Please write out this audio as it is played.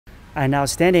are now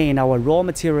standing in our raw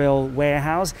material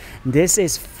warehouse. This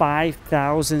is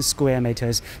 5,000 square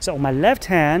meters. So on my left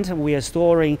hand, we are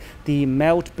storing the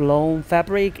melt blown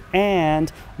fabric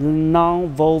and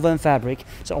non-woven fabric.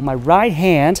 So on my right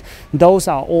hand, those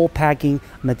are all packing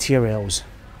materials.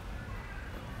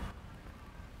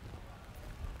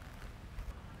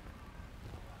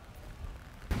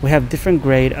 We have different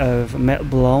grade of melt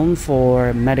blown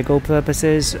for medical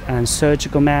purposes and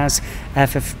surgical masks,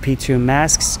 FFP2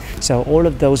 masks. So all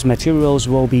of those materials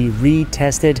will be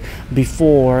retested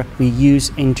before we use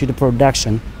into the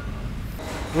production.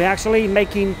 We're actually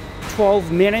making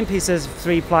 12 million pieces of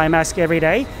 3-ply mask every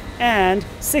day and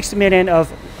 6 million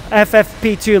of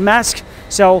FFP2 masks.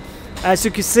 So as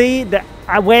you can see, the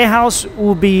warehouse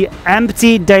will be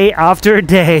empty day after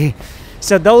day.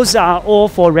 So those are all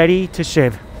for ready to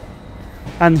ship.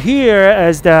 And here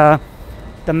is the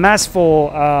mask for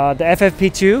the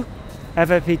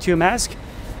FFP2 mask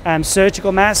and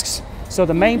surgical masks. So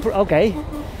the main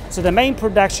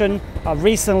production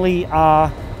recently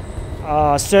are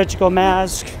surgical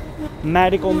mask,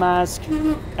 medical mask,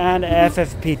 and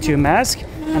FFP2 mask.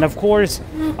 And of course,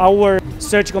 our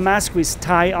surgical mask with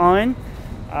tie-on,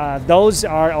 those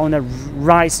are on a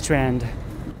rise trend.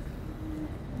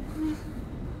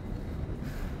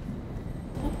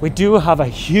 We do have a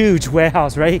huge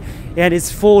warehouse, right? And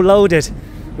it's full loaded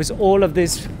with all of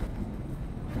these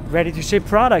ready to ship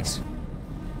products.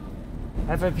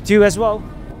 FFP2 as well.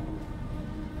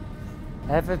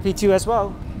 FFP2 as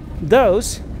well.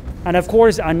 Those, and of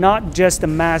course, are not just the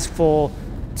mask for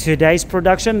today's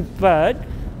production, but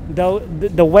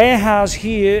the warehouse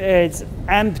here is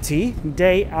empty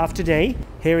day after day.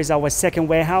 Here is our second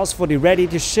warehouse for the ready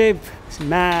to ship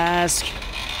mask.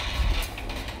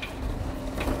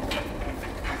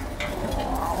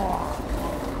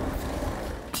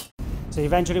 So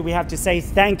eventually we have to say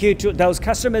thank you to those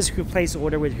customers who placed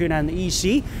order with Hunan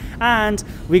Yishi, and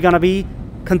we're gonna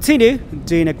continue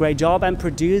doing a great job and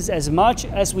produce as much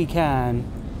as we can.